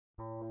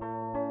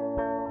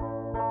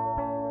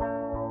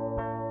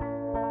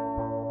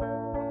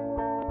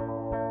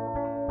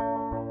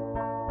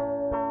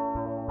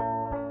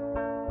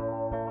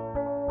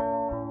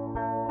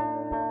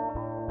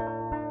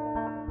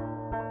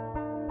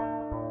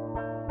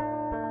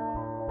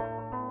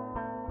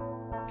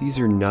These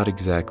are not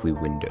exactly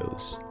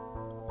windows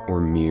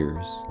or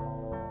mirrors,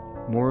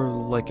 more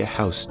like a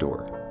house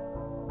door.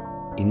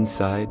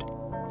 Inside,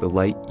 the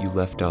light you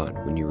left on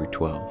when you were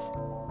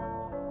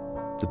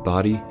 12. The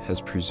body has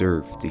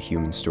preserved the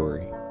human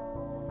story,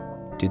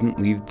 didn't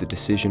leave the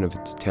decision of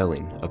its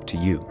telling up to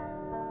you.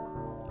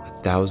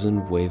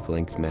 1,000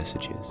 wavelength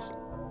messages.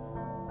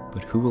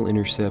 But who will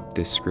intercept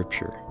this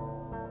scripture?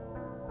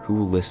 Who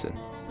will listen?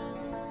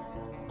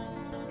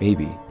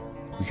 Maybe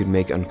we could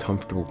make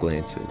uncomfortable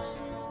glances,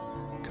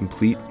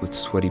 complete with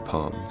sweaty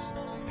palms,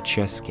 a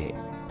chess game.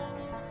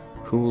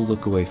 Who will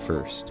look away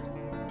first?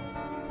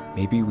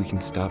 Maybe we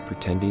can stop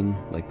pretending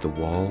like the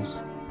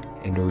walls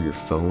and or your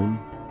phone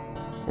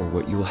or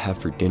what you will have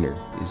for dinner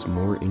is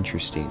more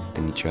interesting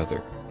than each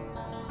other.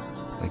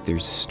 Like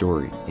there's a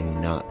story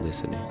in not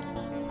listening.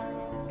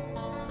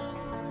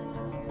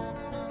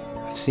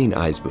 I've seen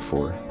eyes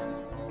before,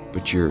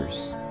 but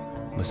yours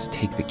must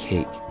take the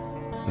cake,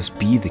 must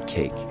be the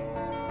cake,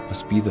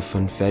 must be the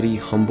funfetti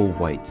humble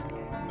white,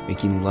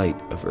 making light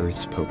of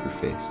Earth's poker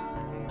face.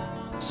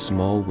 A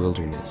small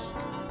wilderness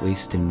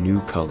laced in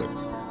new color,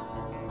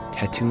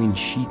 tattooing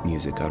sheet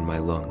music on my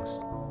lungs.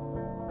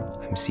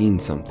 I'm seeing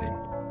something.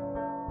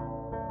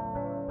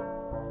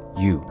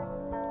 You,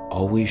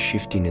 always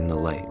shifting in the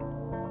light,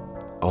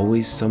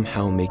 always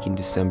somehow making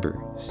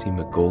December seem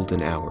a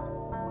golden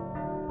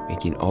hour,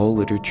 making all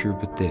literature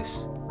but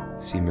this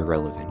seem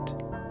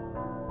irrelevant.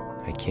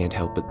 I can't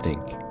help but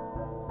think,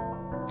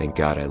 thank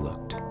God I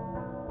looked.